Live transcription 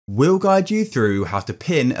We'll guide you through how to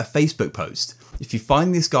pin a Facebook post. If you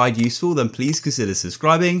find this guide useful, then please consider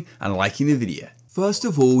subscribing and liking the video. First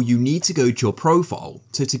of all, you need to go to your profile.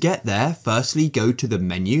 So to get there, firstly, go to the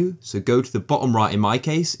menu. So go to the bottom right, in my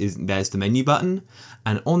case, there's the menu button.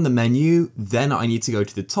 And on the menu, then I need to go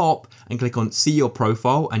to the top and click on see your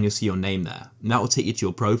profile, and you'll see your name there. And that will take you to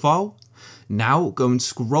your profile. Now go and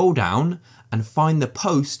scroll down and find the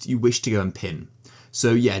post you wish to go and pin.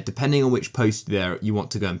 So yeah, depending on which post there you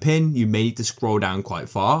want to go and pin, you may need to scroll down quite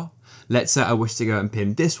far. Let's say I wish to go and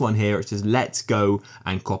pin this one here. It says let's go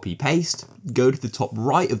and copy paste. Go to the top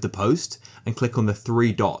right of the post and click on the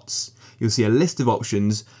 3 dots. You'll see a list of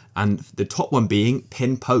options and the top one being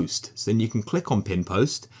pin post. So then you can click on pin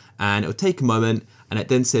post and it'll take a moment, and it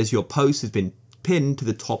then says your post has been pinned to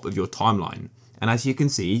the top of your timeline. And as you can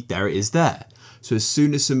see, there it is there. So as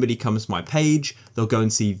soon as somebody comes to my page, they'll go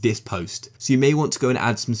and see this post. So you may want to go and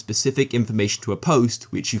add some specific information to a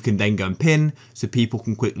post, which you can then go and pin so people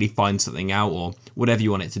can quickly find something out or whatever you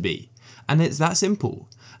want it to be. And it's that simple.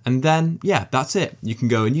 And then, yeah, that's it. You can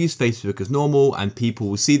go and use Facebook as normal and people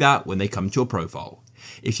will see that when they come to your profile.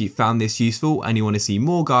 If you found this useful and you want to see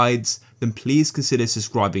more guides, then please consider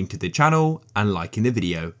subscribing to the channel and liking the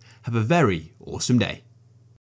video. Have a very awesome day.